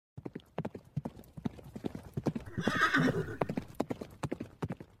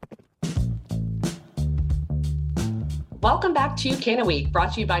Welcome back to Canna Week,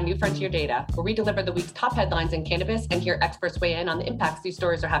 brought to you by New Frontier Data, where we deliver the week's top headlines in cannabis and hear experts weigh in on the impacts these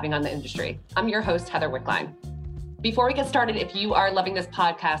stories are having on the industry. I'm your host, Heather Wickline. Before we get started, if you are loving this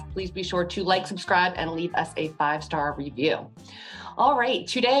podcast, please be sure to like, subscribe, and leave us a 5-star review. All right,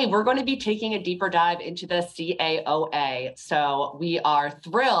 today we're going to be taking a deeper dive into the CAOA. So we are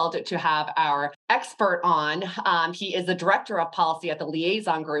thrilled to have our expert on. He is the Director of Policy at the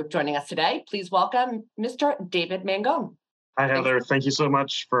Liaison Group joining us today. Please welcome Mr. David Mangone. Hi, Heather. Thank you so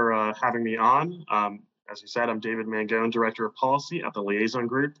much for having me on. As you said, I'm David Mangone, Director of Policy at the Liaison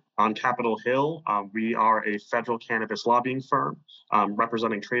Group. On Capitol Hill, we are a federal cannabis lobbying firm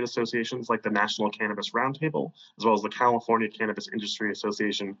representing trade associations like the National Cannabis Roundtable, as well as the California Cannabis Industry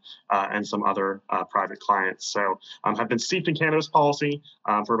Association and some other private clients. So I've been steeped in cannabis policy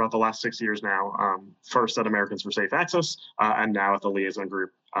for about the last 6 years now, first at Americans for Safe Access and now at the Liaison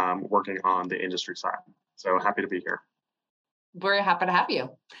Group working on the industry side. So happy to be here. We're happy to have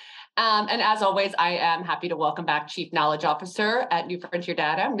you. And as always, I am happy to welcome back Chief Knowledge Officer at New Frontier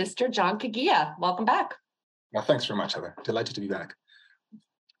Data, Mr. John Kagia. Welcome back. Well, thanks very much, Heather. Delighted to be back.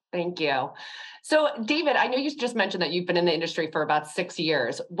 Thank you. So, David, I know you just mentioned that you've been in the industry for about 6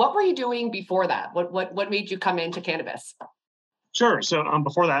 years. What were you doing before that? What made you come into cannabis? Sure. So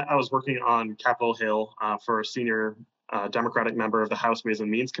before that, I was working on Capitol Hill for a senior Democratic member of the House Ways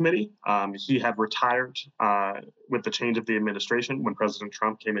and Means Committee. He had retired with the change of the administration when President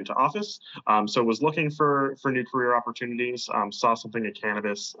Trump came into office. So was looking for new career opportunities, saw something in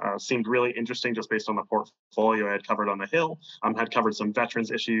cannabis, seemed really interesting just based on the portfolio I had covered on the Hill, had covered some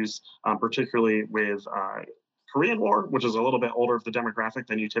veterans issues, particularly with Korean War, which is a little bit older of the demographic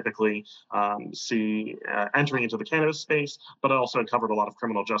than you typically see entering into the cannabis space, but it also covered a lot of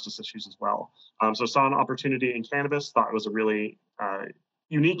criminal justice issues as well. So saw an opportunity in cannabis, thought it was a really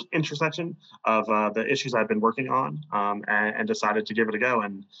unique intersection of the issues I've been working on, and decided to give it a go.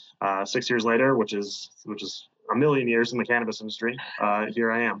 And 6 years later, which is a million years in the cannabis industry,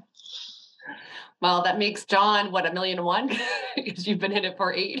 here I am. Well, that makes John, what, 1,000,001? Because you've been in it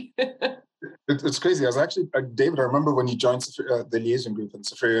for 8. It's crazy. I was actually, David, I remember when you joined the Liaison Group and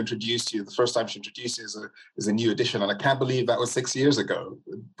Safaria introduced you, the first time she introduced you as a new addition. And I can't believe that was 6 years ago.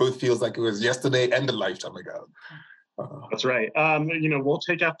 It both feels like it was yesterday and a lifetime ago. That's right. We'll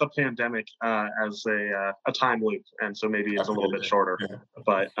take out the pandemic as a time loop, and so maybe it's a little bit shorter. Yeah.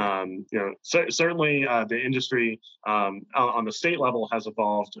 But certainly the industry on the state level has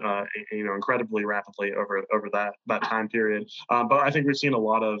evolved, incredibly rapidly over that time period. But I think we've seen a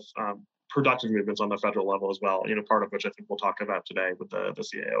lot of productive movements on the federal level as well. Part of which I think we'll talk about today with the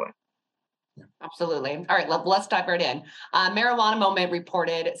CAOA. Yeah. Absolutely. All right, let's dive right in. Marijuana Moment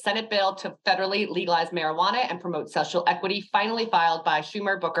reported Senate bill to federally legalize marijuana and promote social equity finally filed by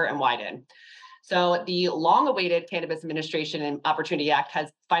Schumer, Booker, and Wyden. So the long-awaited Cannabis Administration and Opportunity Act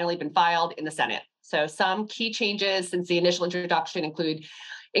has finally been filed in the Senate. So some key changes since the initial introduction include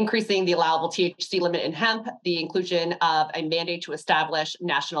increasing the allowable THC limit in hemp, the inclusion of a mandate to establish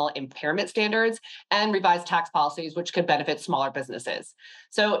national impairment standards, and revised tax policies, which could benefit smaller businesses.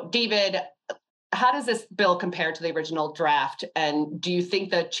 So, David, how does this bill compare to the original draft? And do you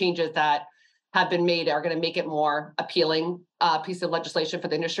think the changes that have been made are going to make it more appealing piece of legislation for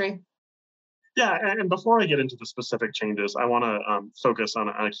the industry? Yeah, and before I get into the specific changes, I want to focus on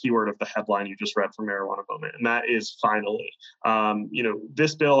a keyword of the headline you just read from Marijuana Moment, and that is finally.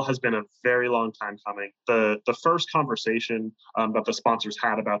 This bill has been a very long time coming. The first conversation that the sponsors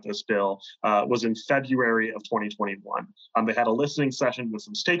had about this bill was in February of 2021. They had a listening session with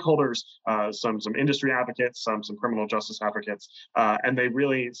some stakeholders, some industry advocates, some criminal justice advocates, and they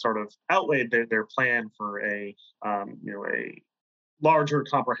really sort of outlaid their plan for a larger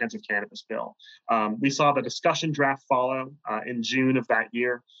comprehensive cannabis bill. We saw the discussion draft follow in June of that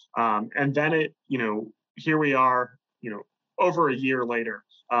year. And then here we are, over a year later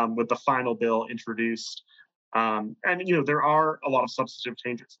with the final bill introduced. There are a lot of substantive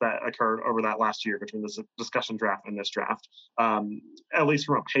changes that occurred over that last year between this discussion draft and this draft. At least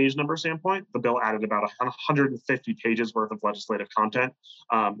from a page number standpoint, the bill added about 150 pages worth of legislative content.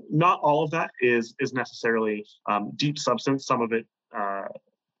 Not all of that is necessarily deep substance. Some of it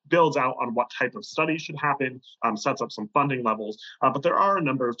builds out on what type of study should happen, sets up some funding levels, but there are a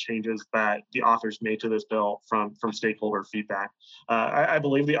number of changes that the authors made to this bill from stakeholder feedback. I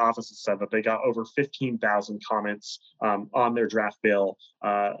believe the office has said that they got over 15,000 comments on their draft bill,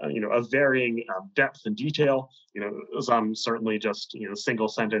 of varying depth and detail. Some certainly just single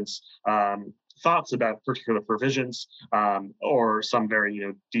sentence thoughts about particular provisions or some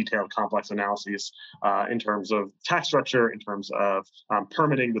very detailed, complex analyses in terms of tax structure, in terms of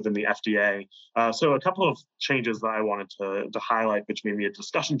permitting within the FDA. So a couple of changes that I wanted to highlight between the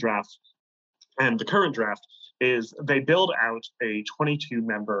discussion draft and the current draft is they build out a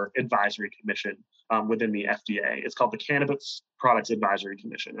 22-member advisory commission within the FDA. It's called the Cannabis Products Advisory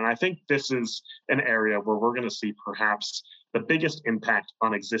Commission. And I think this is an area where we're going to see perhaps the biggest impact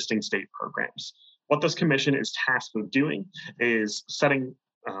on existing state programs. What this commission is tasked with doing is setting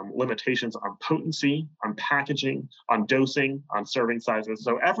limitations on potency, on packaging, on dosing, on serving sizes.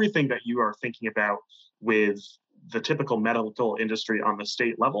 So everything that you are thinking about with the typical medical industry on the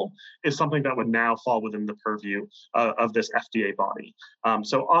state level is something that would now fall within the purview of this FDA body.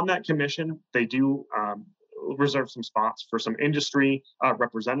 So on that commission, they do reserve some spots for some industry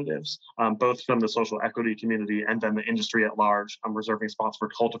representatives, both from the social equity community and then the industry at large. I'm reserving spots for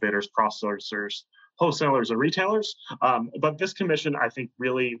cultivators, processors, wholesalers, and retailers. But this commission, I think,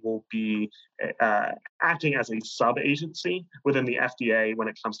 really will be acting as a sub-agency within the FDA when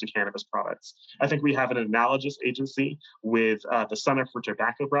it comes to cannabis products. I think we have an analogous agency with the Center for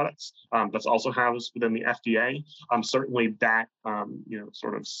Tobacco Products that's also housed within the FDA. Certainly that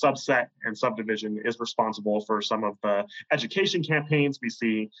sort of subset and subdivision is responsible for some of the education campaigns we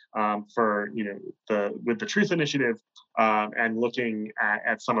see with the Truth Initiative and looking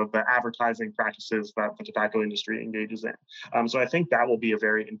at some of the advertising practices that the tobacco industry engages in. So I think that will be a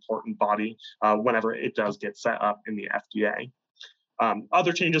very important body whenever it does get set up in the FDA.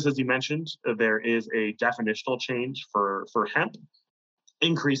 Other changes, as you mentioned, there is a definitional change for hemp,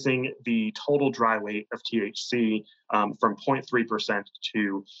 increasing the total dry weight of THC from 0.3%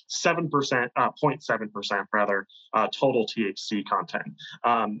 to 0.7% rather, total THC content.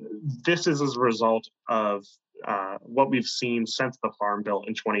 This is as a result of what we've seen since the Farm Bill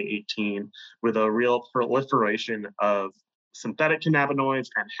in 2018, with a real proliferation of synthetic cannabinoids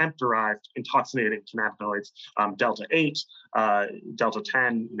and hemp-derived intoxicating cannabinoids, Delta 8, Delta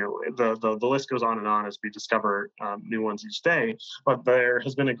 10, the list goes on as we discover new ones each day. But there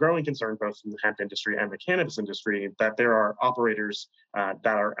has been a growing concern both from the hemp industry and the cannabis industry that there are operators that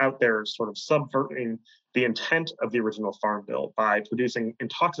are out there sort of subverting the intent of the original Farm Bill by producing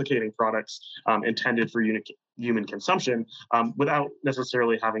intoxicating products intended for human consumption without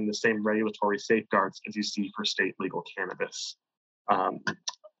necessarily having the same regulatory safeguards as you see for state legal cannabis.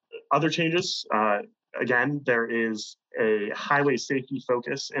 Other changes, again, there is a highway safety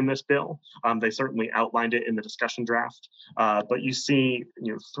focus in this bill. They certainly outlined it in the discussion draft, but you see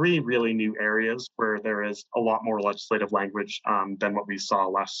three really new areas where there is a lot more legislative language than what we saw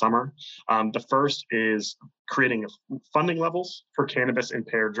last summer. The first is creating funding levels for cannabis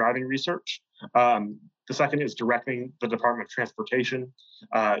impaired driving research. The second is directing the Department of Transportation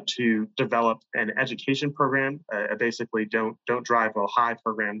to develop an education program, basically don't drive while high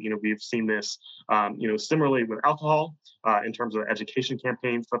program. We've seen this, similarly with alcohol in terms of education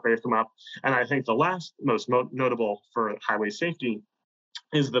campaigns that they've come up. And I think the last most notable for highway safety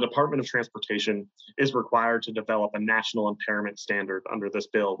is the Department of Transportation is required to develop a national impairment standard under this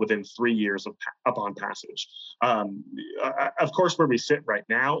bill within 3 years upon passage. Of course, where we sit right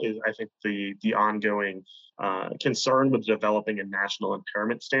now is, I think, the ongoing concern with developing a national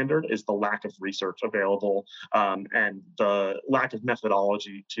impairment standard is the lack of research available and the lack of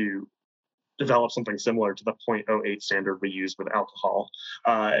methodology to develop something similar to the 0.08 standard we use with alcohol.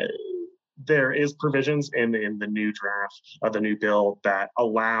 There is provisions in the new draft of the new bill that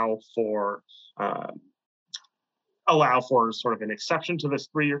allow for sort of an exception to this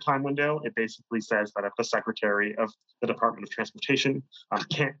 3-year time window. It basically says that if the Secretary of the Department of Transportation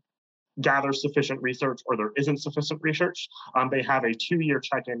can't gather sufficient research or there isn't sufficient research, they have a 2-year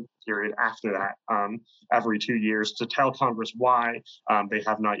check-in period after that, every 2 years, to tell Congress why they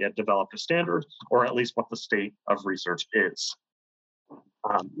have not yet developed a standard, or at least what the state of research is.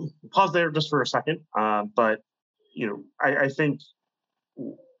 Pause there just for a second, but I think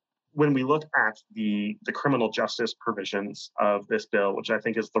when we look at the criminal justice provisions of this bill, which I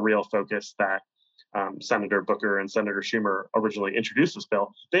think is the real focus that Senator Booker and Senator Schumer originally introduced this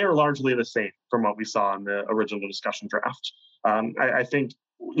bill, they are largely the same from what we saw in the original discussion draft. I think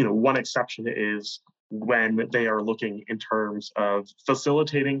one exception is when they are looking in terms of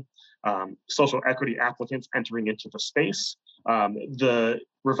facilitating social equity applicants entering into the space. The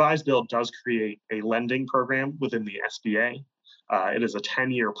revised bill does create a lending program within the SBA. It is a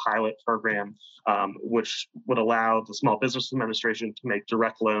 10-year pilot program, which would allow the Small Business Administration to make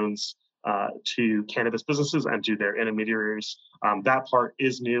direct loans to cannabis businesses and to their intermediaries. That part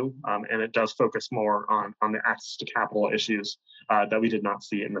is new, and it does focus more on the access to capital issues that we did not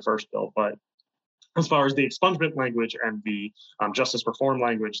see in the first bill. But as far as the expungement language and the justice reform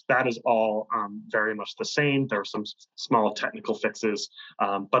language, that is all very much the same. There are some small technical fixes,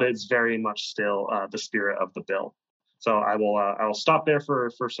 but it's very much still the spirit of the bill. So I will stop there for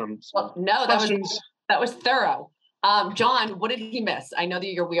some Well, no, questions. that was thorough. John, what did he miss? I know that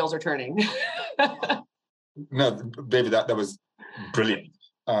your wheels are turning. No, David, that was brilliant.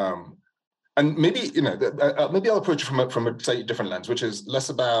 And maybe, maybe I'll approach it from a slightly different lens, which is less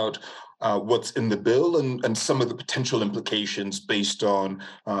about what's in the bill and some of the potential implications based on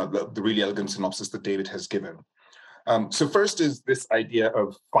the really elegant synopsis that David has given. So first is this idea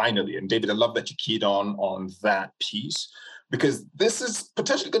of finally, and David, I love that you keyed on that piece, because this is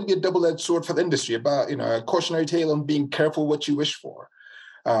potentially going to be a double-edged sword for the industry about, a cautionary tale on being careful what you wish for.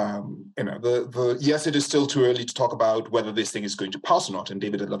 Yes, it is still too early to talk about whether this thing is going to pass or not, and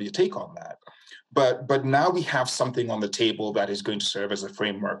David, I'd love your take on that. But now we have something on the table that is going to serve as a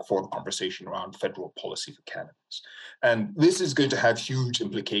framework for the conversation around federal policy for cannabis. And this is going to have huge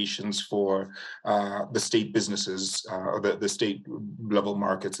implications for the state businesses, or the state level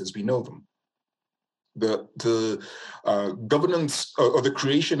markets as we know them. The governance or the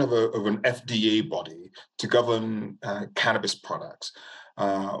creation of an FDA body to govern cannabis products,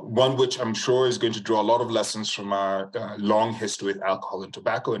 one which I'm sure is going to draw a lot of lessons from our long history with alcohol and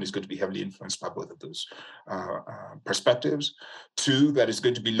tobacco, and is going to be heavily influenced by both of those perspectives. Two, that is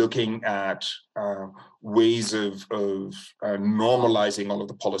going to be looking at ways of normalizing all of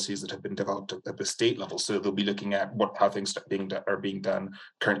the policies that have been developed at the state level. So they'll be looking at how things are being done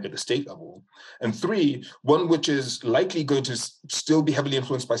currently at the state level. And three, one which is likely going to still be heavily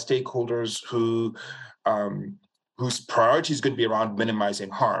influenced by stakeholders whose priority is going to be around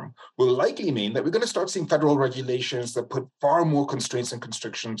minimizing harm, will likely mean that we're going to start seeing federal regulations that put far more constraints and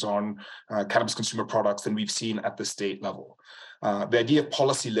constrictions on cannabis consumer products than we've seen at the state level. The idea of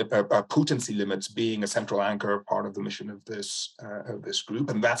potency limits being a central anchor part of the mission of this group,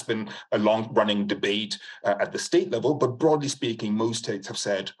 and that's been a long-running debate at the state level. But broadly speaking, most states have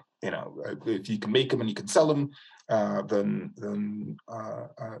said, if you can make them and you can sell them, then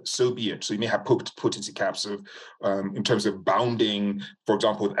so be it. So you may have potency caps of, in terms of bounding, for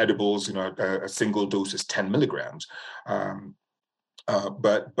example, with edibles, a single dose is 10 milligrams.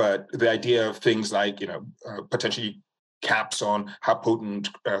 But the idea of things like, potentially caps on how potent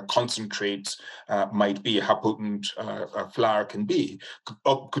concentrates might be, how potent flower can be,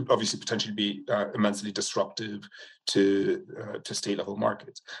 could obviously potentially be immensely disruptive to state level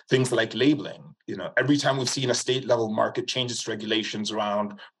markets. Things like labeling, every time we've seen a state level market change its regulations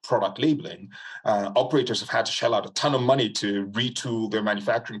around product labeling, operators have had to shell out a ton of money to retool their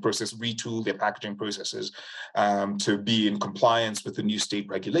manufacturing process, retool their packaging processes to be in compliance with the new state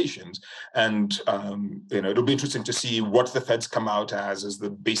regulations. And it'll be interesting to see what the feds come out as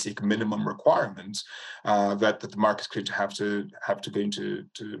the basic minimum requirements that the market's going to have to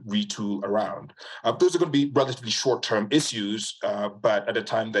retool around. Those are going to be relatively short-term issues, but at a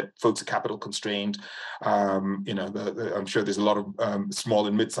time that folks are capital constrained, I'm sure there's a lot of small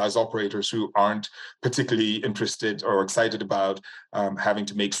and mid-sized operators who aren't particularly interested or excited about having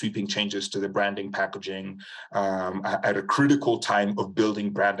to make sweeping changes to their branding, packaging at a critical time of building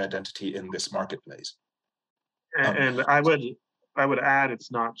brand identity in this marketplace. And I would add,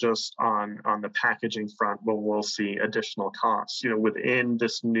 it's not just on the packaging front where we'll see additional costs. Within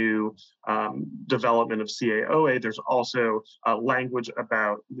this new development of CAOA, there's also language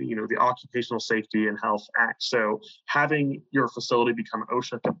about the Occupational Safety and Health Act. So having your facility become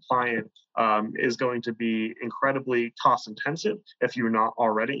OSHA compliant is going to be incredibly cost intensive if you're not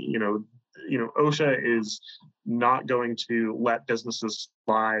already. OSHA is not going to let businesses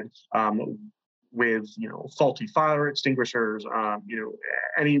slide with faulty fire extinguishers,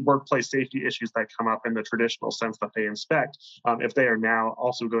 any workplace safety issues that come up in the traditional sense that they inspect. If they are now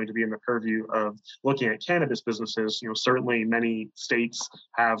also going to be in the purview of looking at cannabis businesses, certainly many states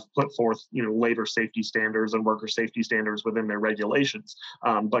have put forth labor safety standards and worker safety standards within their regulations.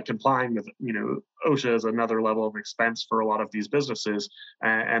 But complying with OSHA is another level of expense for a lot of these businesses.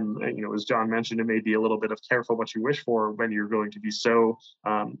 And as John mentioned, it may be a little bit of careful what you wish for when you're going to be so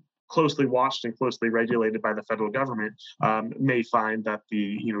closely watched and closely regulated by the federal government, may find that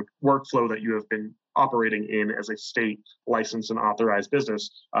the workflow that you have been operating in as a state licensed and authorized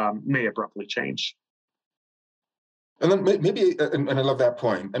business may abruptly change. And then maybe, and I love that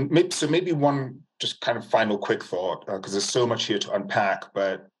point, and maybe one just kind of final quick thought, because there's so much here to unpack,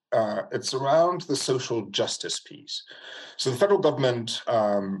 but it's around the social justice piece. So the federal government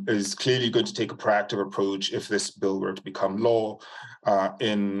is clearly going to take a proactive approach if this bill were to become law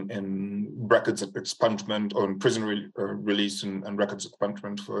in records expungement on prison release and records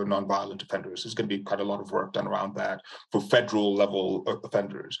expungement for nonviolent offenders. There's going to be quite a lot of work done around that for federal level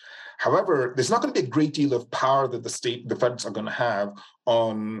offenders. However, there's not going to be a great deal of power that the feds are going to have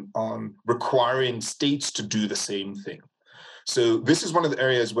on requiring states to do the same thing. So this is one of the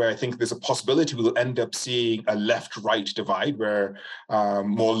areas where I think there's a possibility we'll end up seeing a left-right divide, where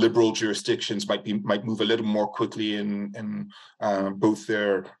more liberal jurisdictions might move a little more quickly in both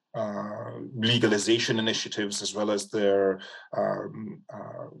their legalization initiatives as well as their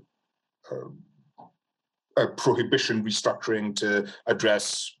prohibition restructuring to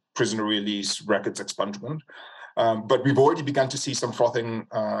address prisoner release records expungement. But we've already begun to see some frothing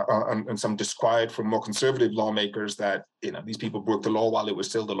and some disquiet from more conservative lawmakers that these people broke the law while it was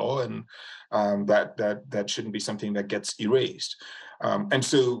still the law, and that shouldn't be something that gets erased. And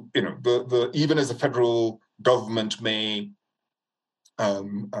so even as the federal government may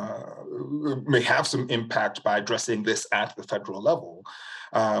have some impact by addressing this at the federal level,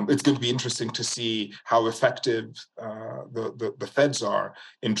 it's going to be interesting to see how effective the feds are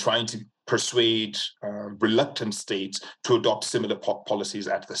in trying to persuade reluctant states to adopt similar policies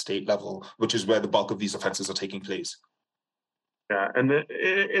at the state level, which is where the bulk of these offenses are taking place. Yeah, and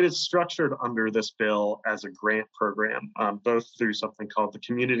it is structured under this bill as a grant program, both through something called the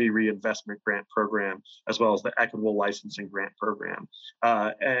Community Reinvestment Grant Program, as well as the Equitable Licensing Grant Program.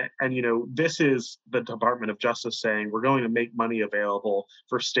 This is the Department of Justice saying we're going to make money available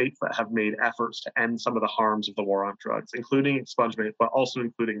for states that have made efforts to end some of the harms of the war on drugs, including expungement, but also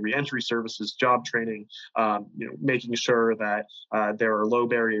including reentry services, job training, making sure that there are low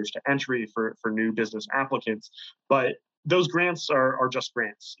barriers to entry for new business applicants. But those grants are just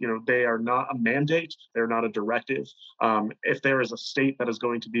grants. They are not a mandate. They're not a directive. If there is a state that is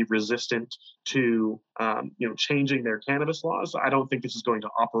going to be resistant to, changing their cannabis laws, I don't think this is going to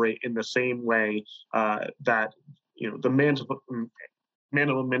operate in the same way that, the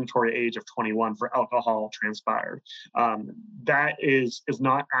mandatory age of 21 for alcohol transpired. That is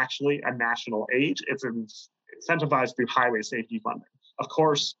not actually a national age. It's incentivized through highway safety funding. Of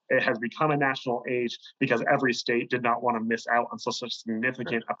course, it has become a national age because every state did not want to miss out on such a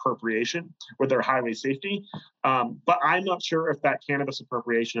significant appropriation with their highway safety. But I'm not sure if that cannabis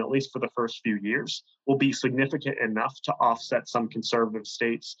appropriation, at least for the first few years, will be significant enough to offset some conservative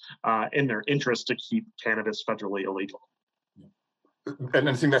states in their interest to keep cannabis federally illegal. And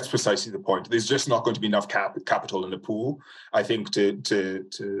I think that's precisely the point. There's just not going to be enough capital in the pool, I think,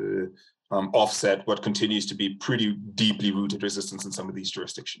 to offset what continues to be pretty deeply rooted resistance in some of these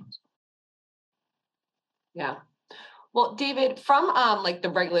jurisdictions. Yeah. Well, David, from the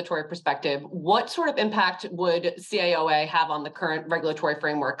regulatory perspective, what sort of impact would CAOA have on the current regulatory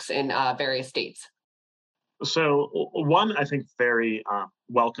frameworks in various states? So one, I think, very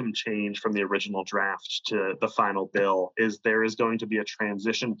welcome change from the original draft to the final bill is there is going to be a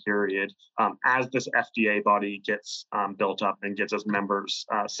transition period as this FDA body gets built up and gets its members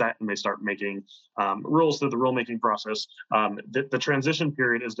set and they start making rules through the rulemaking process. The transition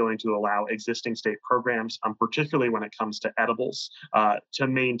period is going to allow existing state programs, particularly when it comes to edibles, to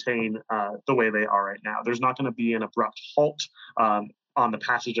maintain the way they are right now. There's not going to be an abrupt halt on the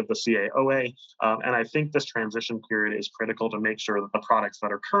passage of the CAOA. And I think this transition period is critical to make sure that the products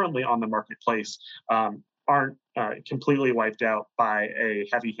that are currently on the marketplace aren't completely wiped out by a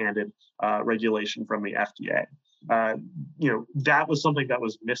heavy-handed regulation from the FDA. That was something that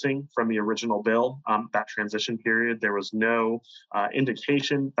was missing from the original bill, that transition period. There was no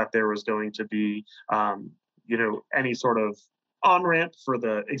indication that there was going to be, any sort of on-ramp for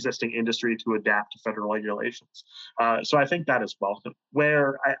the existing industry to adapt to federal regulations. So I think that is welcome.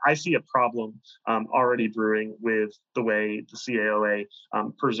 Where I see a problem already brewing with the way the CAOA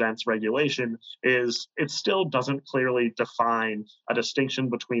presents regulation is it still doesn't clearly define a distinction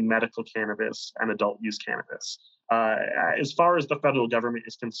between medical cannabis and adult use cannabis. As far as the federal government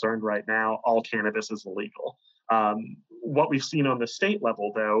is concerned right now, all cannabis is illegal. What we've seen on the state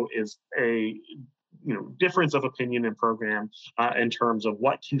level, though, is a difference of opinion and program in terms of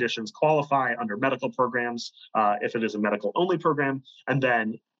what conditions qualify under medical programs, if it is a medical only program, and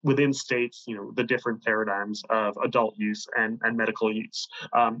then within states, the different paradigms of adult use and medical use.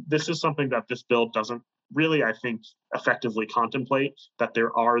 This is something that this bill doesn't really, I think, effectively contemplate, that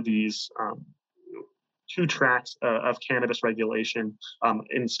there are these two tracks of cannabis regulation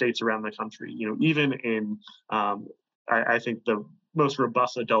in states around the country. Even in, I think the most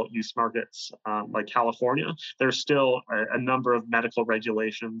robust adult use markets like California, there's still a number of medical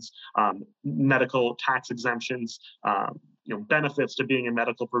regulations, medical tax exemptions, benefits to being a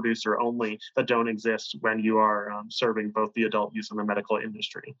medical producer only that don't exist when you are serving both the adult use and the medical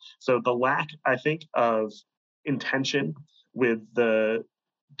industry. So the lack, I think, of intention with the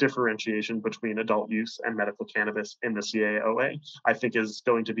differentiation between adult use and medical cannabis in the CAOA, I think is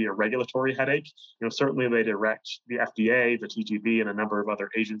going to be a regulatory headache. Certainly they direct the FDA, the TGB, and a number of other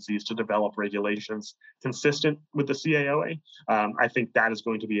agencies to develop regulations consistent with the CAOA. I think that is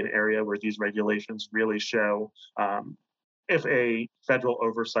going to be an area where these regulations really show if a federal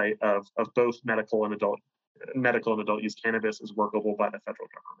oversight of both medical and adult use cannabis is workable by the federal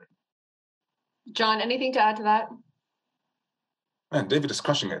government. John, anything to add to that? Man, David is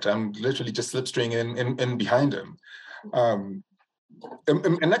crushing it. I'm literally just slipstreaming in behind him.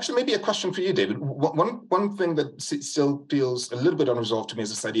 And actually, maybe a question for you, David. One thing that still feels a little bit unresolved to me is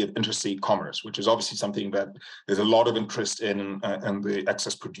this idea of interstate commerce, which is obviously something that there's a lot of interest in the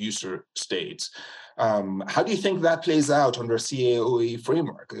excess producer states. How do you think that plays out under a CAOA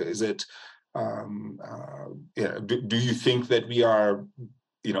framework? Is it, do you think that we are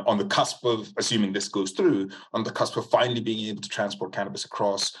on the cusp of, assuming this goes through, on the cusp of finally being able to transport cannabis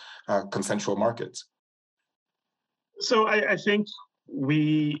across consensual markets? So I think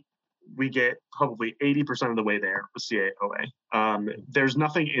we get probably 80% of the way there with CAOA. There's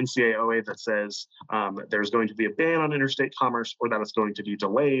nothing in CAOA that says there's going to be a ban on interstate commerce or that it's going to be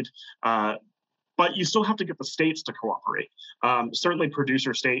delayed. But you still have to get the states to cooperate. Certainly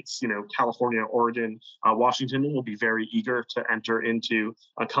producer states, California, Oregon, Washington will be very eager to enter into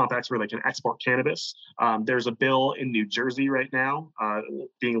compacts where they can export cannabis. There's a bill in New Jersey right now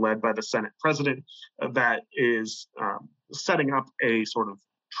being led by the Senate president that is setting up a sort of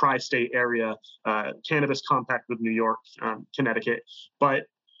tri-state area cannabis compact with New York, Connecticut. But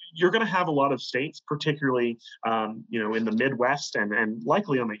you're going to have a lot of states, particularly, in the Midwest and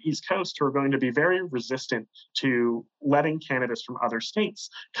likely on the East Coast, who are going to be very resistant to letting cannabis from other states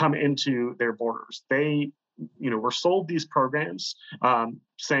come into their borders. They, were sold these programs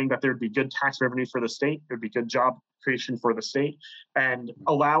saying that there'd be good tax revenue for the state, there'd be good job creation for the state, and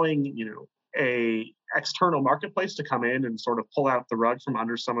allowing, a external marketplace to come in and sort of pull out the rug from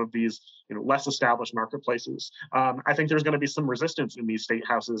under some of these less established marketplaces. I think there's going to be some resistance in these state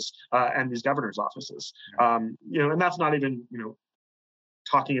houses and these governor's offices. And that's not even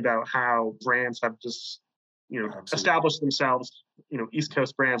talking about how brands have just established themselves, East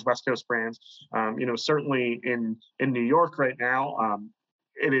Coast brands, West Coast brands. Certainly in New York right now,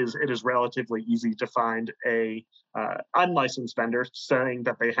 it is relatively easy to find a unlicensed vendor saying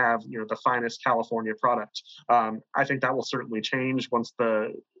that they have the finest California product. I think that will certainly change once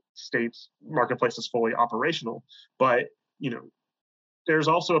the state's marketplace is fully operational. But there's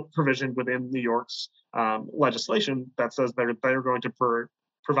also a provision within New York's legislation that says they're going to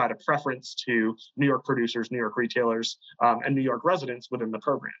provide a preference to New York producers, New York retailers, and New York residents within the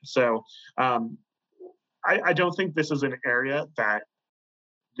program. So I don't think this is an area that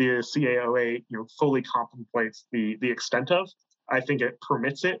the CAOA fully contemplates the extent of. I think it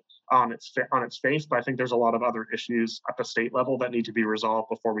permits it on its face, but I think there's a lot of other issues at the state level that need to be resolved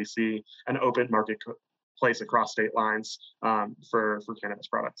before we see an open marketplace across state lines for cannabis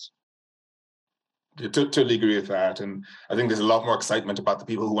products. I totally agree with that. And I think there's a lot more excitement about the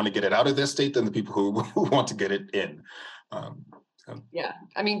people who want to get it out of their state than the people who want to get it in. Yeah.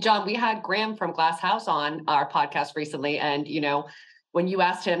 I mean, John, we had Graham from Glass House on our podcast recently. And, when you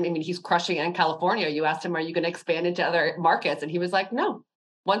asked him, he's crushing it in California. You asked him, are you going to expand into other markets? And he was like, no.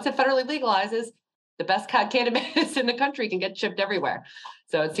 Once it federally legalizes, the best cannabis in the country can get shipped everywhere.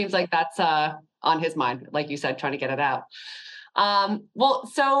 So it seems like that's on his mind, like you said, trying to get it out.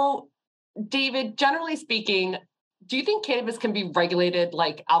 So David, generally speaking, do you think cannabis can be regulated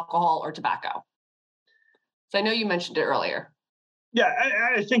like alcohol or tobacco? So I know you mentioned it earlier. Yeah,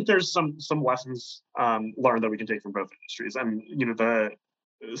 I think there's some lessons learned that we can take from both industries. The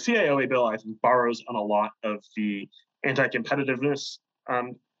CAOA bill, I think, borrows on a lot of the anti-competitiveness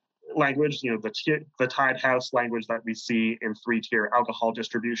language. The tied house language that we see in 3-tier alcohol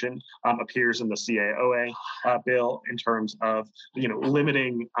distribution appears in the CAOA bill in terms of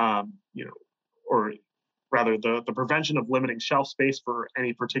limiting or rather the prevention of limiting shelf space for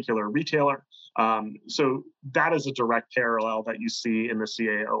any particular retailer. So that is a direct parallel that you see in the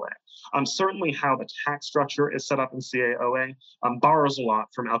CAOA. Certainly how the tax structure is set up in CAOA borrows a lot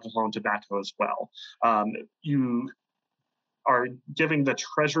from alcohol and tobacco as well. are giving the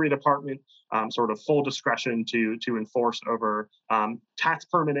Treasury Department sort of full discretion to enforce over tax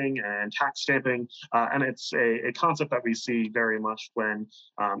permitting and tax stamping, and it's a concept that we see very much when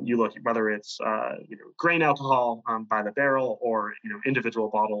you look at whether it's grain alcohol by the barrel or individual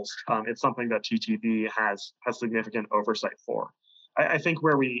bottles. It's something that TTB has significant oversight for. I think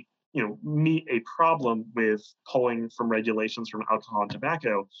where we meet a problem with pulling from regulations from alcohol and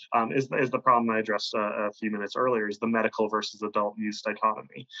tobacco is the problem I addressed a few minutes earlier, is the medical versus adult use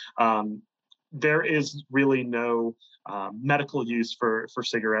dichotomy. There is really no medical use for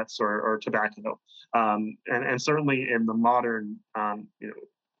cigarettes or tobacco, and certainly in the modern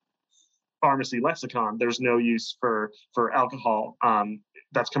pharmacy lexicon, there's no use for alcohol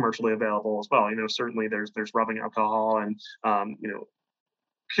that's commercially available as well. Certainly there's rubbing alcohol and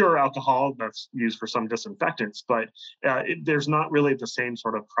pure alcohol that's used for some disinfectants, but there's not really the same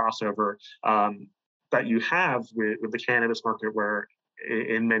sort of crossover that you have with the cannabis market, where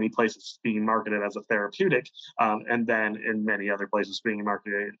in many places being marketed as a therapeutic, and then in many other places being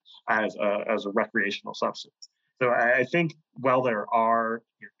marketed as a recreational substance. So I think while there are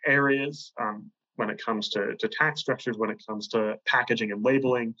areas when it comes to tax structures, when it comes to packaging and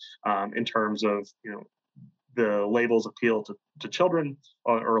labeling, in terms of the labels appeal to children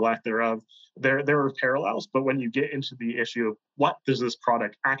or lack thereof, there are parallels. But when you get into the issue of what does this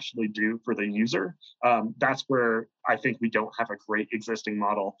product actually do for the user, that's where I think we don't have a great existing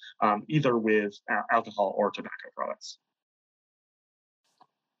model, either with alcohol or tobacco products.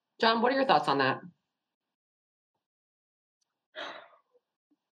 John, what are your thoughts on that?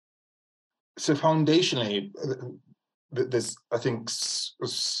 So foundationally, there's, I think,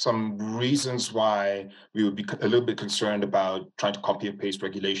 some reasons why we would be a little bit concerned about trying to copy and paste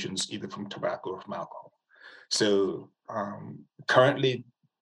regulations either from tobacco or from alcohol. So currently,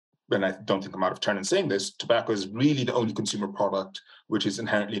 and I don't think I'm out of turn in saying this, tobacco is really the only consumer product which is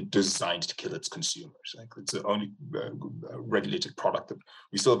inherently designed to kill its consumers. Like, it's the only regulated product that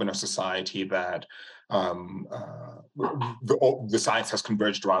we still have in a society that the science has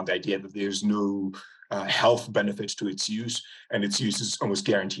converged around the idea that there's no health benefits to its use, and its use is almost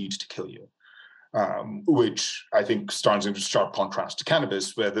guaranteed to kill you, which I think stands in sharp contrast to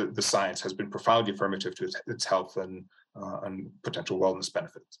cannabis, where the science has been profoundly affirmative to its health and potential wellness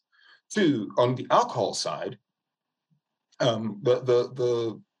benefits. Two, on the alcohol side,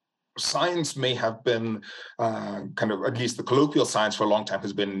 the science may have been kind of, at least the colloquial science for a long time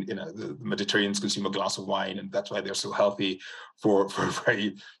has been, the Mediterraneans consume a glass of wine, and that's why they're so healthy for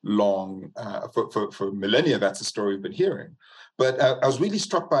very long, for millennia. That's the story we've been hearing. But I was really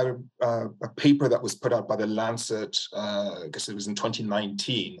struck by a paper that was put out by the Lancet, I guess it was in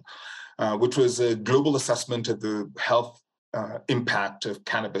 2019, which was a global assessment of the health impact of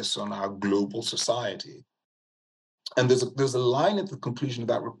cannabis on our global society. And there's a line at the conclusion of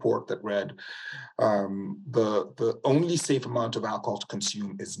that report that read, the only safe amount of alcohol to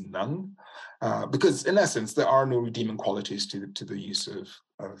consume is none, because in essence, there are no redeeming qualities to the use of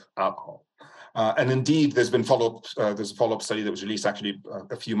alcohol. And indeed, there's been there's a follow-up study that was released actually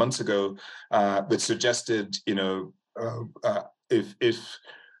a few months ago that suggested, if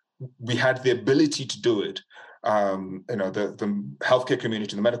we had the ability to do it, the healthcare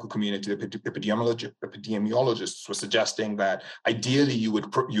community, the medical community, the epidemiologists were suggesting that ideally you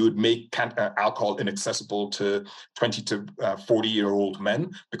would make alcohol inaccessible to 20 to 40-year-old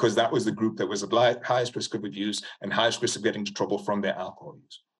men, because that was the group that was at highest risk of abuse and highest risk of getting into trouble from their alcohol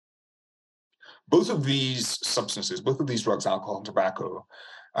use. Both of these substances, both of these drugs, alcohol and tobacco,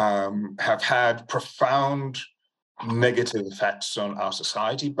 have had profound negative effects on our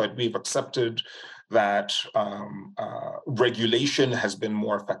society, but we've accepted that regulation has been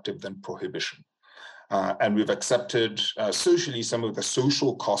more effective than prohibition. And we've accepted socially some of the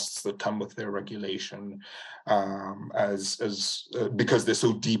social costs that come with their regulation because they're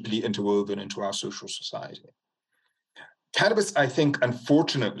so deeply interwoven into our social society. Cannabis, I think,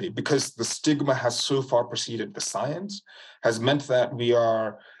 unfortunately, because the stigma has so far preceded the science, has meant that we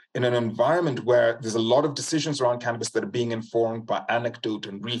are in an environment where there's a lot of decisions around cannabis that are being informed by anecdote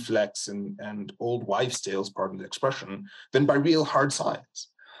and reflex and old wives' tales, pardon the expression, than by real hard science.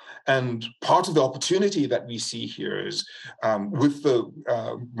 And part of the opportunity that we see here is, with the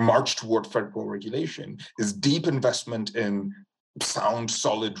march toward federal regulation, is deep investment in sound,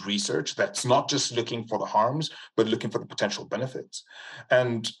 solid research that's not just looking for the harms, but looking for the potential benefits,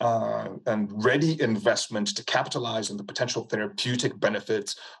 and ready investment to capitalize on the potential therapeutic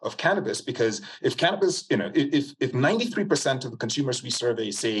benefits of cannabis. Because if cannabis, if 93% of the consumers we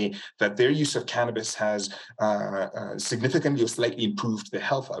survey say that their use of cannabis has significantly or slightly improved their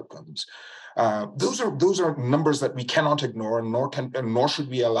health outcomes, Those are numbers that we cannot ignore, nor should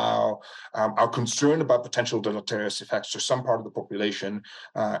we allow our concern about potential deleterious effects to some part of the population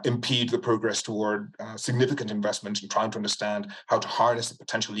impede the progress toward significant investment in trying to understand how to harness the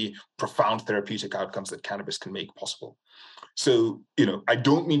potentially profound therapeutic outcomes that cannabis can make possible. So, I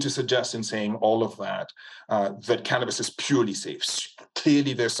don't mean to suggest in saying all of that, that cannabis is purely safe.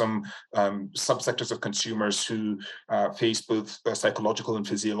 Clearly, there's some subsectors of consumers who face both psychological and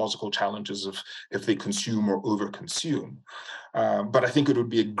physiological challenges if they consume or overconsume. But I think it would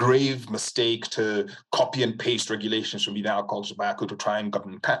be a grave mistake to copy and paste regulations from either alcohol or tobacco to try and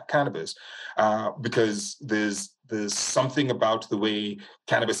govern cannabis, because there's something about the way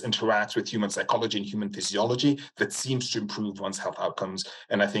cannabis interacts with human psychology and human physiology that seems to improve one's health outcomes.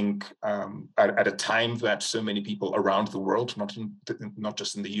 And I think at a time that so many people around the world, not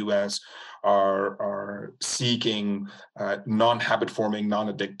just in the US, are seeking non-habit forming,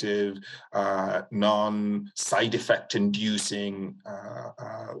 non-addictive, non-side effect inducing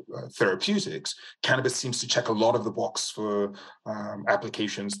therapeutics, cannabis seems to check a lot of the box for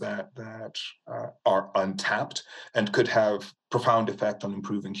applications that are untapped and could have profound effect on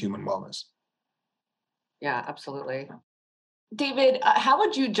improving human wellness. Yeah, absolutely. David, how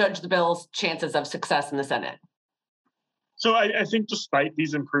would you judge the bill's chances of success in the Senate? So I think despite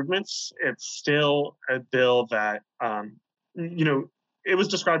these improvements, it's still a bill that, it was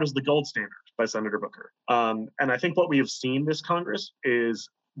described as the gold standard by Senator Booker. And I think what we have seen this Congress is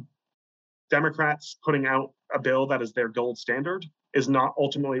Democrats putting out a bill that is their gold standard is not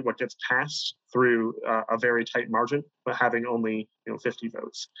ultimately what gets passed through a very tight margin, but having only 50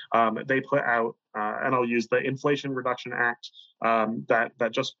 votes. They put out, and I'll use the Inflation Reduction Act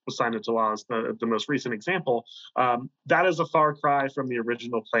that just was signed into law as the most recent example. That is a far cry from the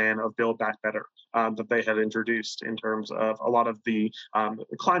original plan of Build Back Better that they had introduced in terms of a lot of the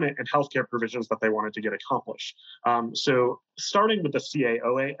climate and healthcare provisions that they wanted to get accomplished. So starting with the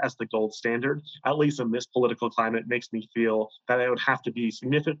CAOA as the gold standard, at least in this political climate, makes me feel that it would have to be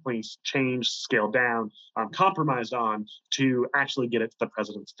significantly changed, scaled down, compromised on to actually get it to the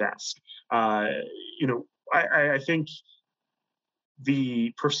president's desk. I think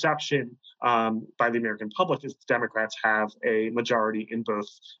the perception by the American public is Democrats have a majority in both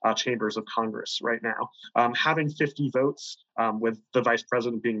chambers of Congress right now. Having 50 votes with the vice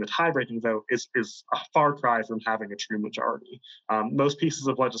president being the tie-breaking vote is a far cry from having a true majority. Most pieces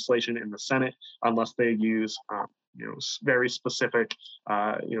of legislation in the Senate, unless they use very specific,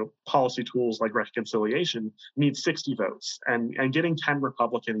 policy tools like reconciliation, need 60 votes, and getting 10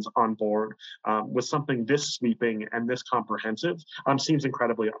 Republicans on board with something this sweeping and this comprehensive seems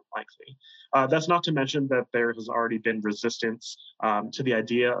incredibly unlikely. That's not to mention that there has already been resistance to the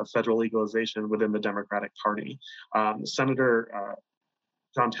idea of federal legalization within the Democratic Party. Senator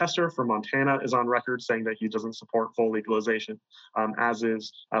Jon Tester from Montana is on record saying that he doesn't support full legalization, as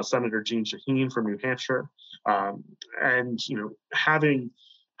is Senator Jeanne Shaheen from New Hampshire. And having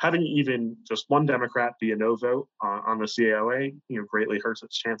even just one Democrat be a no vote on the CAOA, greatly hurts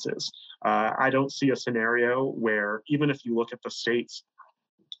its chances. I don't see a scenario where, even if you look at the states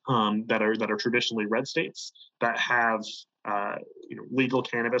that are traditionally red states that have legal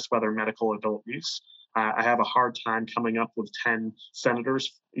cannabis, whether medical or adult use, I have a hard time coming up with 10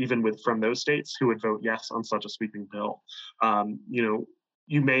 senators, even from those states, who would vote yes on such a sweeping bill.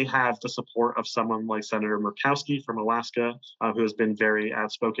 You may have the support of someone like Senator Murkowski from Alaska, who has been very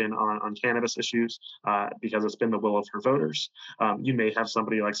outspoken on cannabis issues because it's been the will of her voters. You may have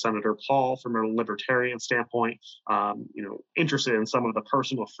somebody like Senator Paul from a libertarian standpoint, interested in some of the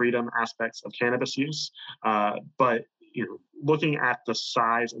personal freedom aspects of cannabis use. But looking at the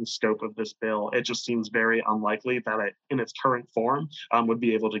size and scope of this bill, it just seems very unlikely that it, in its current form, would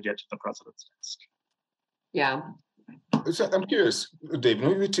be able to get to the president's desk. Yeah. So I'm curious, Dave,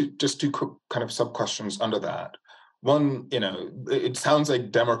 maybe just two quick kind of sub-questions under that. One, it sounds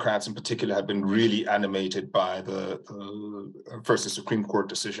like Democrats in particular have been really animated by the first the Supreme Court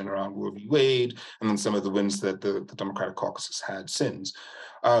decision around Roe v. Wade, and then some of the wins that the Democratic caucus has had since.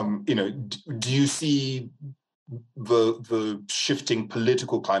 Do you see the shifting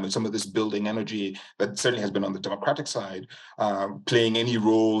political climate, some of this building energy that certainly has been on the Democratic side, playing any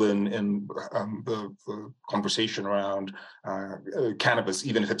role in the conversation around cannabis,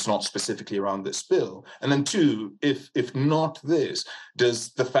 even if it's not specifically around this bill? And then two, if not this,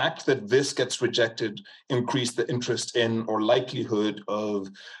 does the fact that this gets rejected increase the interest in or likelihood of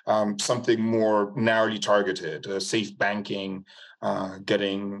something more narrowly targeted, safe banking,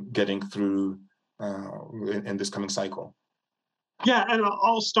 getting through in this coming cycle? Yeah, and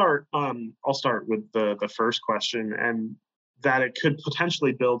I'll start with the first question, and that it could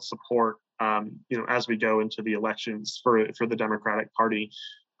potentially build support as we go into the elections for the Democratic Party.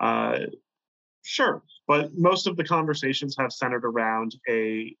 Sure, but most of the conversations have centered around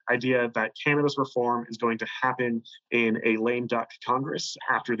a idea that cannabis reform is going to happen in a lame duck Congress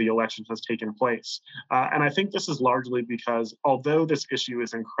after the election has taken place. And I think this is largely because although this issue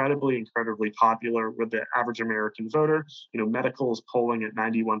is incredibly popular with the average American voter, medical is polling at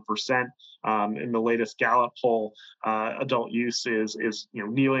 91%. In the latest Gallup poll, adult use is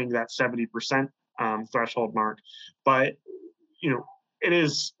nearing that 70% threshold mark. But it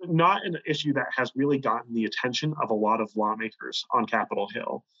is not an issue that has really gotten the attention of a lot of lawmakers on Capitol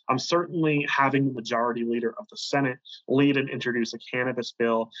Hill. Certainly having the majority leader of the Senate lead and introduce a cannabis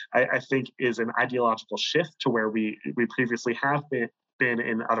bill, I think is an ideological shift to where we previously have been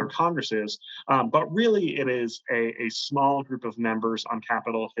in other Congresses. But really it is a small group of members on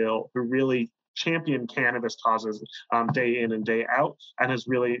Capitol Hill who really champion cannabis causes day in and day out, and has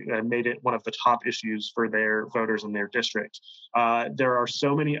really made it one of the top issues for their voters in their district. There are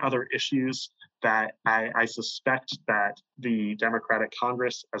so many other issues that I suspect that the Democratic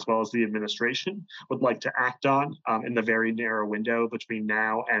Congress, as well as the administration, would like to act on in the very narrow window between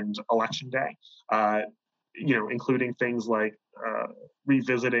now and Election Day. Including things like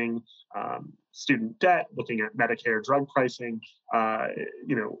revisiting student debt, looking at Medicare drug pricing,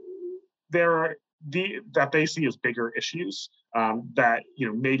 that they see as bigger issues that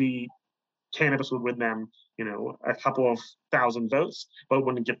maybe cannabis would win them a couple of thousand votes, but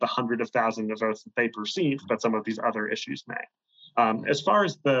wouldn't get the hundred of thousands of votes that they perceive that some of these other issues may. As far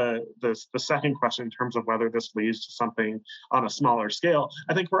as the second question in terms of whether this leads to something on a smaller scale,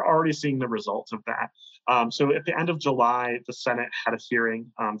 I think we're already seeing the results of that. So at the end of July, the Senate had a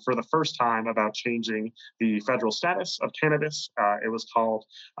hearing for the first time about changing the federal status of cannabis. It was called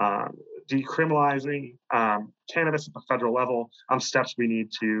Decriminalizing Cannabis at the Federal Level, Steps We Need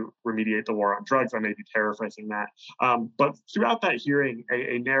to Remediate the War on Drugs. I may be paraphrasing that. But throughout that hearing,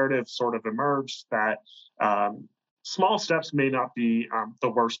 a narrative sort of emerged that small steps may not be the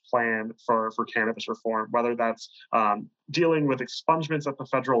worst plan for cannabis reform, whether that's dealing with expungements at the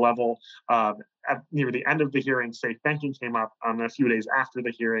federal level. Near the end of the hearing, safe banking came up a few days after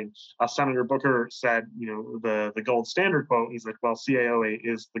the hearing. Senator Booker said, the gold standard quote, he's like, well, CAOA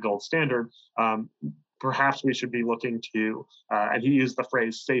is the gold standard. Perhaps we should be looking to, and he used the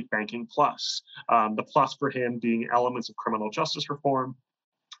phrase safe banking plus. The plus for him being elements of criminal justice reform,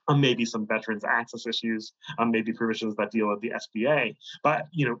 maybe some veterans access issues, maybe provisions that deal with the SBA. But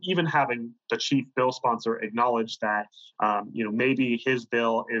even having the chief bill sponsor acknowledge that maybe his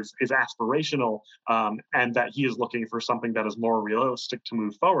bill is aspirational, and that he is looking for something that is more realistic to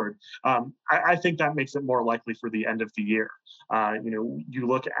move forward, I think that makes it more likely for the end of the year. You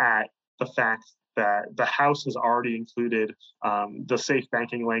look at the fact that the House has already included the safe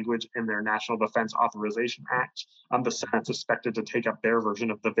banking language in their National Defense Authorization Act. The Senate's expected to take up their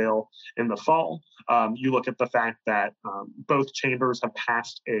version of the bill in the fall. You look at the fact that both chambers have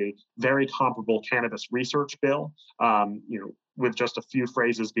passed a very comparable cannabis research bill, with just a few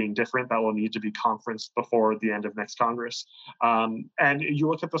phrases being different that will need to be conferenced before the end of next Congress. And you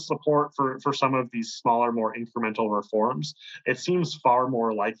look at the support for some of these smaller, more incremental reforms, it seems far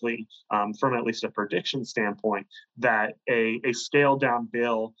more likely, from at least a prediction standpoint, that a scaled down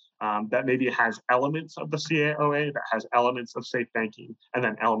bill that maybe has elements of the CAOA, that has elements of safe banking, and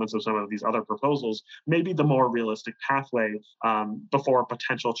then elements of some of these other proposals, may be the more realistic pathway before a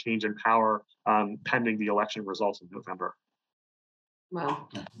potential change in power pending the election results in November. Wow.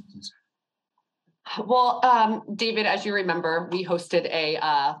 Well, David, as you remember, we hosted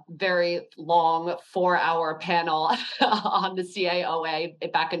a very long 4-hour panel on the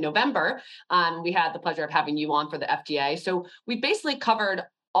CAOA back in November. We had the pleasure of having you on for the FDA. So we basically covered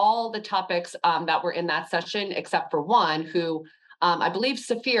all the topics that were in that session, except for one who, I believe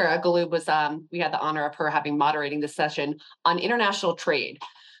Safira Galoob was, we had the honor of her having moderating the session on international trade.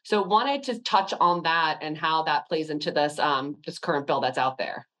 So wanted to touch on that and how that plays into this, this current bill that's out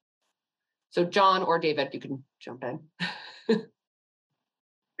there. So John or David, you can jump in.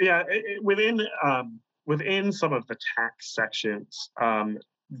 Yeah, within some of the tax sections,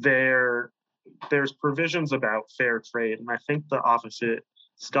 there's provisions about fair trade, and I think the opposite.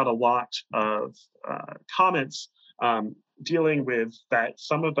 It's got a lot of comments dealing with that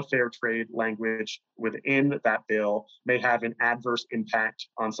some of the fair trade language within that bill may have an adverse impact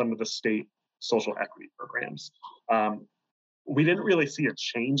on some of the state social equity programs. We didn't really see a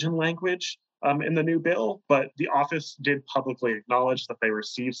change in language in the new bill, but the office did publicly acknowledge that they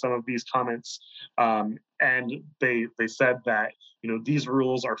received some of these comments, and they said that these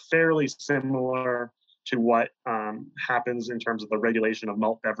rules are fairly similar to what happens in terms of the regulation of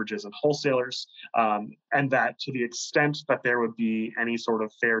malt beverages and wholesalers, and that to the extent that there would be any sort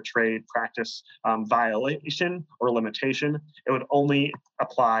of fair trade practice violation or limitation, it would only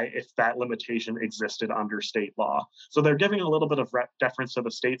apply if that limitation existed under state law. So they're giving a little bit of deference to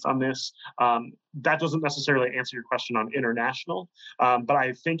the states on this. That doesn't necessarily answer your question on international, but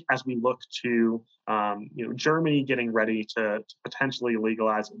I think as we look to Germany getting ready to potentially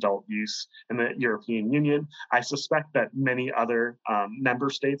legalize adult use in the European Union, I suspect that many other member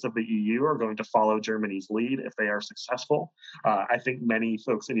states of the EU are going to follow Germany's lead if they are successful. I think many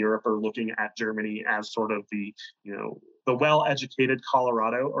folks in Europe are looking at Germany as sort of the well-educated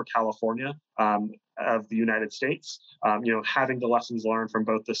Colorado or California of the United States, having the lessons learned from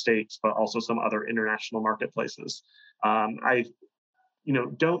both the states, but also some other international marketplaces. I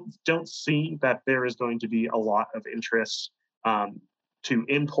don't see that there is going to be a lot of interest to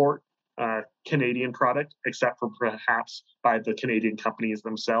import Canadian product, except for perhaps by the Canadian companies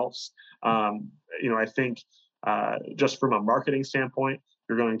themselves. I think just from a marketing standpoint,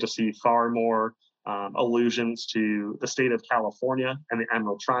 you're going to see far more allusions to the state of California and the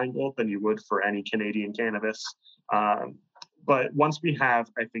Emerald Triangle than you would for any Canadian cannabis. But once we have,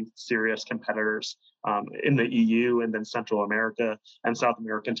 I think, serious competitors in the EU and then Central America and South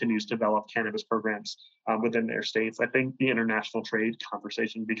America continues to develop cannabis programs within their states, I think the international trade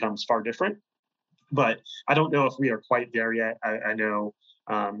conversation becomes far different. But I don't know if we are quite there yet. I know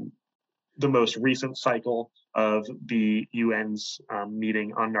the most recent cycle of the UN's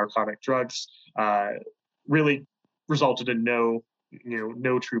meeting on narcotic drugs really resulted in no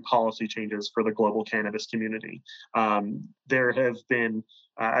true policy changes for the global cannabis community. There have been,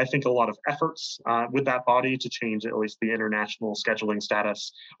 I think, a lot of efforts with that body to change at least the international scheduling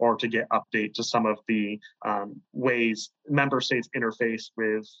status or to get update to some of the ways member states interface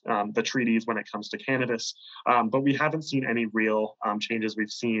with the treaties when it comes to cannabis. But we haven't seen any real changes. We've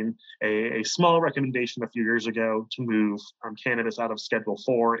seen a small recommendation a few years ago to move cannabis out of Schedule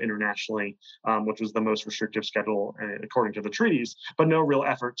 4 internationally, which was the most restrictive schedule according to the treaties, but no real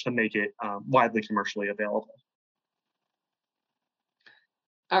effort to make it widely commercially available.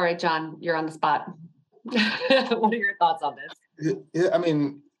 All right, John, you're on the spot. What are your thoughts on this? Yeah, I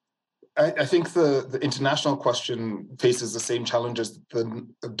mean, I think the international question faces the same challenges the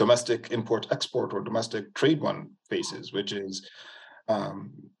domestic import-export or domestic trade one faces, which is, are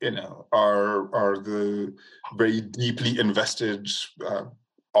the very deeply invested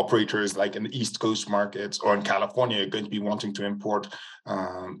operators like in the East Coast markets or in California going to be wanting to import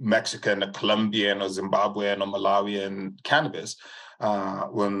Mexican or Colombian or Zimbabwean or Malawian cannabis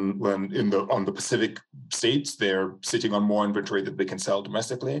when on the Pacific states they're sitting on more inventory that they can sell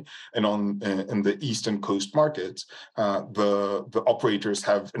domestically, and in the Eastern Coast markets the operators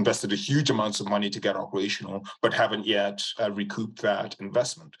have invested a huge amounts of money to get operational but haven't yet recouped that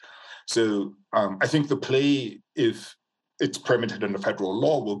investment. So I think the play, if it's permitted under federal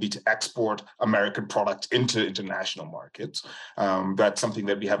law, will be to export American product into international markets. That's something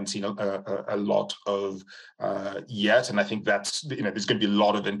that we haven't seen a lot of yet, and I think that's there's going to be a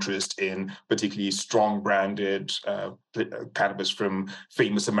lot of interest in particularly strong branded cannabis from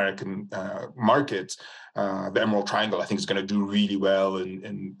famous American markets. The Emerald Triangle, I think, is going to do really well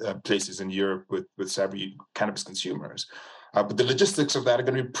in places in Europe with savvy cannabis consumers, but the logistics of that are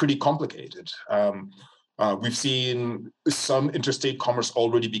going to be pretty complicated. We've seen some interstate commerce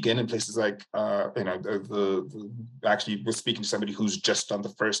already begin in places like, actually was speaking to somebody who's just done the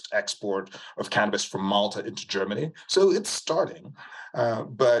first export of cannabis from Malta into Germany. So it's starting,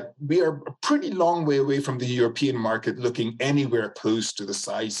 but we are a pretty long way away from the European market looking anywhere close to the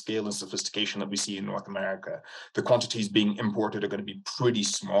size, scale, and sophistication that we see in North America. The quantities being imported are going to be pretty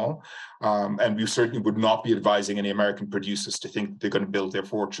small, and we certainly would not be advising any American producers to think they're going to build their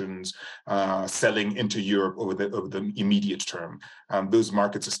fortunes selling into Europe over the immediate term. Those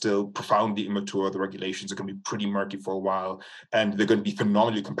markets are still profoundly immature. The regulations are going to be pretty murky for a while, and they're going to be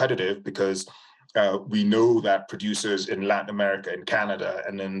phenomenally competitive because we know that producers in Latin America, in Canada,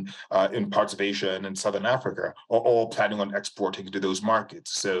 and in parts of Asia and in Southern Africa are all planning on exporting to those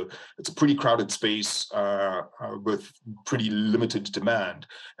markets. So it's a pretty crowded space with pretty limited demand.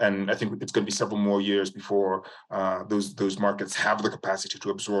 And I think it's going to be several more years before those markets have the capacity to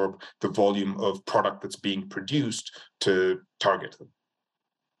absorb the volume of product that's being produced to target them.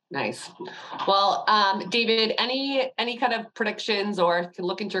 Nice. Well, David, any kind of predictions or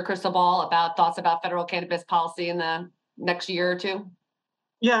look into your crystal ball about thoughts about federal cannabis policy in the next year or two?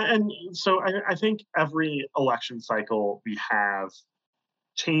 Yeah, and so I think every election cycle we have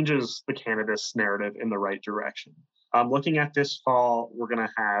changes the cannabis narrative in the right direction. Looking at this fall, we're going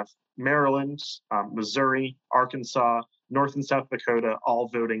to have Maryland, Missouri, Arkansas, North and South Dakota all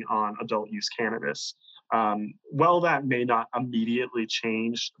voting on adult use cannabis. While that may not immediately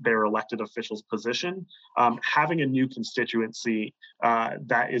change their elected officials' position, having a new constituency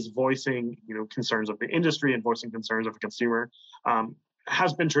that is voicing, concerns of the industry and voicing concerns of the consumer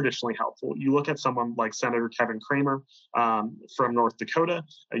has been traditionally helpful. You look at someone like Senator Kevin Cramer from North Dakota.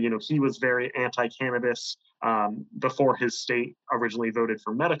 He was very anti-cannabis before his state originally voted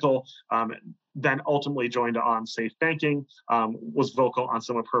for medical, then ultimately joined on safe banking, was vocal on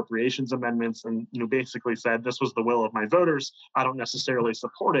some appropriations amendments, and basically said, this was the will of my voters. I don't necessarily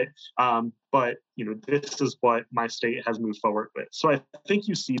support it, but this is what my state has moved forward with. So I think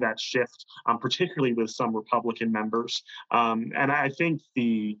you see that shift, particularly with some Republican members, and I think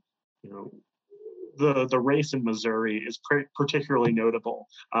the race in Missouri is particularly notable.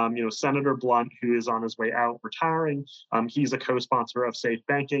 Senator Blunt, who is on his way out retiring, he's a co-sponsor of safe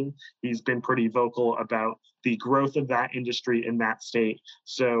banking. He's been pretty vocal about the growth of that industry in that state.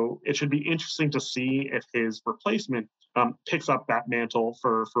 So it should be interesting to see if his replacement picks up that mantle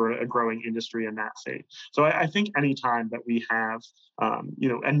for a growing industry in that state. So I think anytime that we have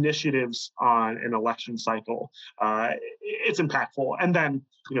initiatives on an election cycle, it's impactful. And then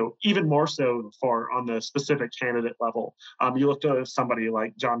even more so for on the specific candidate level, you look to somebody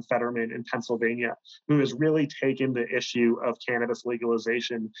like John Fetterman in Pennsylvania, who has really taken the issue of cannabis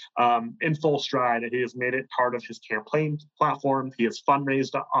legalization in full stride. He has made it part of his campaign platform. He has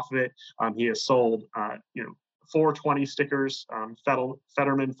fundraised off of it. He has sold 420 stickers,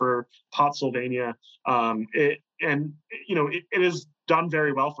 Fetterman for Pottsylvania. It is done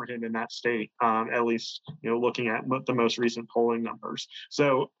very well for him in that state, at least, looking at the most recent polling numbers.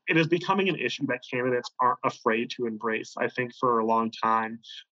 So it is becoming an issue that candidates aren't afraid to embrace. I think for a long time,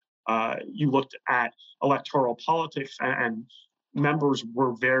 you looked at electoral politics and members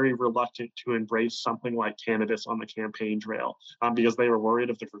were very reluctant to embrace something like cannabis on the campaign trail because they were worried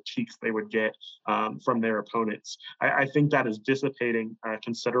of the critiques they would get from their opponents. I think that is dissipating a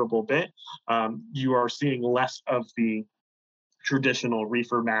considerable bit. You are seeing less of the traditional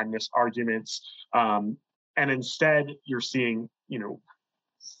reefer madness arguments, and instead you're seeing,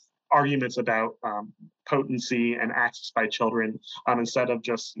 arguments about potency and access by children instead of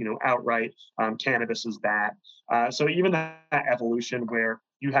just outright cannabis is bad. So even that evolution where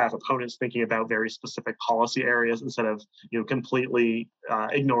you have opponents thinking about very specific policy areas instead of completely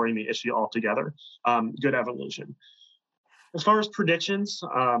ignoring the issue altogether, good evolution. As far as predictions,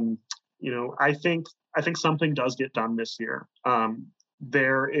 I think something does get done this year.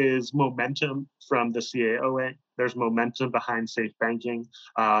 There is momentum from the CAOA. There's momentum behind safe banking.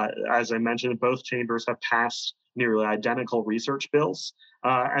 As I mentioned, both chambers have passed nearly identical research bills.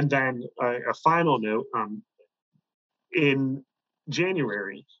 And then a final note, in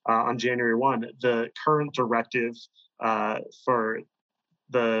January, on January 1, the current directive for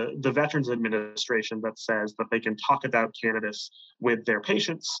the Veterans Administration that says that they can talk about cannabis with their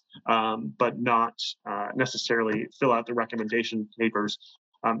patients, but not necessarily fill out the recommendation papers.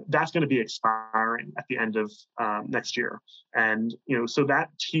 That's going to be expiring at the end of next year. And, so that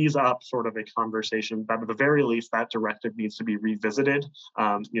tees up sort of a conversation that at the very least that directive needs to be revisited.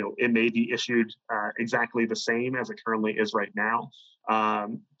 It may be issued exactly the same as it currently is right now.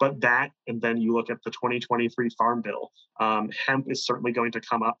 But that, and then you look at the 2023 Farm Bill, hemp is certainly going to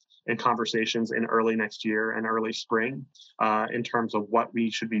come up in conversations in early next year and early spring in terms of what we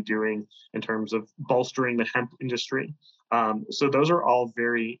should be doing in terms of bolstering the hemp industry. So those are all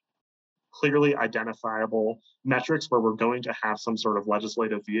very clearly identifiable metrics where we're going to have some sort of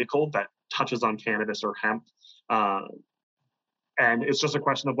legislative vehicle that touches on cannabis or hemp. And it's just a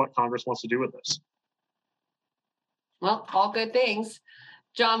question of what Congress wants to do with this. Well, all good things.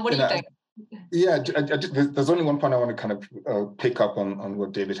 John, what do you think? Yeah, there's only one point I want to kind of pick up on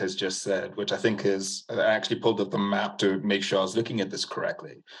what David has just said, which I think is, I actually pulled up the map to make sure I was looking at this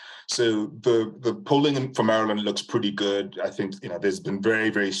correctly. So the polling for Maryland looks pretty good. I think there's been very,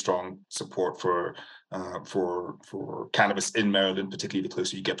 very strong support for cannabis in Maryland, particularly the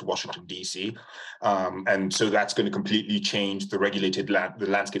closer you get to Washington, D.C. And so that's going to completely change the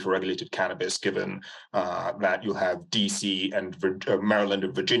landscape for regulated cannabis, given that you'll have D.C. and Maryland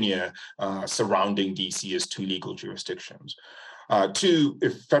and Virginia surrounding D.C. as two legal jurisdictions. Two,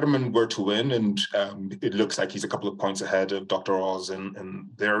 if Fetterman were to win, and it looks like he's a couple of points ahead of Dr. Oz in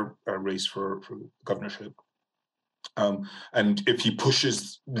their race for governorship, and if he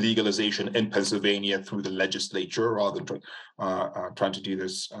pushes legalization in Pennsylvania through the legislature rather than trying to do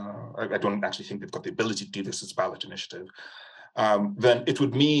this, I don't actually think they've got the ability to do this as a ballot initiative, then it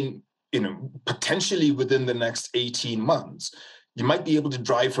would mean potentially within the next 18 months, you might be able to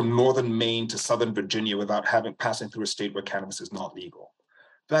drive from northern Maine to southern Virginia without passing through a state where cannabis is not legal.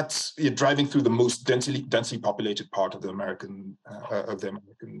 That's you're driving through the most densely populated part of the American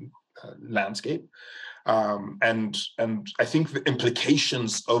landscape. And I think the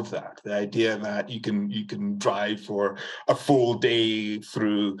implications of that, the idea that you can drive for a full day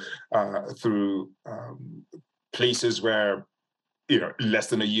through places where less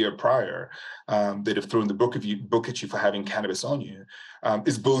than a year prior, they'd have thrown the book at you for having cannabis on you,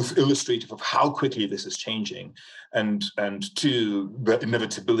 is both illustrative of how quickly this is changing, and two, the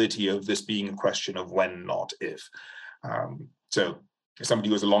inevitability of this being a question of when, not if. So as somebody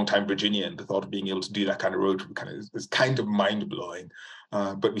who was a longtime Virginian, the thought of being able to do that kind of road trip is kind of mind-blowing,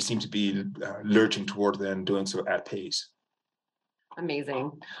 but we seem to be lurching toward then doing so at pace.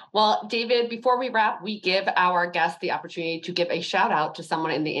 Amazing. Well, David, before we wrap, we give our guests the opportunity to give a shout out to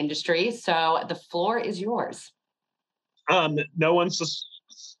someone in the industry. So the floor is yours. No one's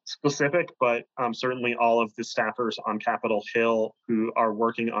specific, but certainly all of the staffers on Capitol Hill who are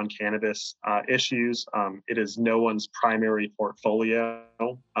working on cannabis issues. It is no one's primary portfolio.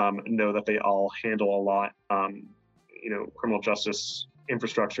 Know that they all handle a lot, criminal justice,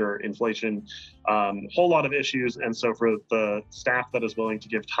 infrastructure, inflation, whole lot of issues. And so for the staff that is willing to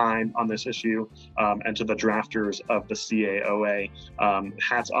give time on this issue, and to the drafters of the CAOA,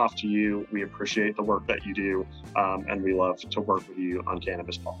 hats off to you. We appreciate the work that you do, and we love to work with you on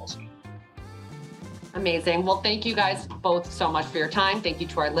cannabis policy. Amazing. Well, thank you guys both so much for your time. Thank you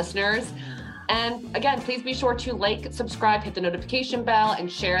to our listeners. And again, please be sure to like, subscribe, hit the notification bell,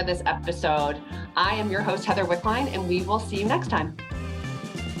 and share this episode. I am your host, Heather Wickline, and we will see you next time.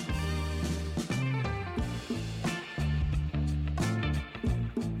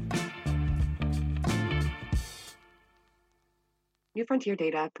 New Frontier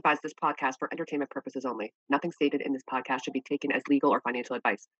Data provides this podcast for entertainment purposes only. Nothing stated in this podcast should be taken as legal or financial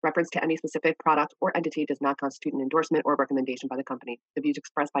advice. Reference to any specific product or entity does not constitute an endorsement or recommendation by the company. The views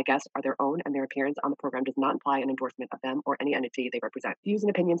expressed by guests are their own, and their appearance on the program does not imply an endorsement of them or any entity they represent. Views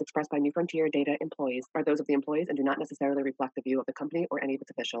and opinions expressed by New Frontier Data employees are those of the employees and do not necessarily reflect the view of the company or any of its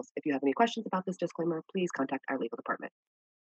officials. If you have any questions about this disclaimer, please contact our legal department.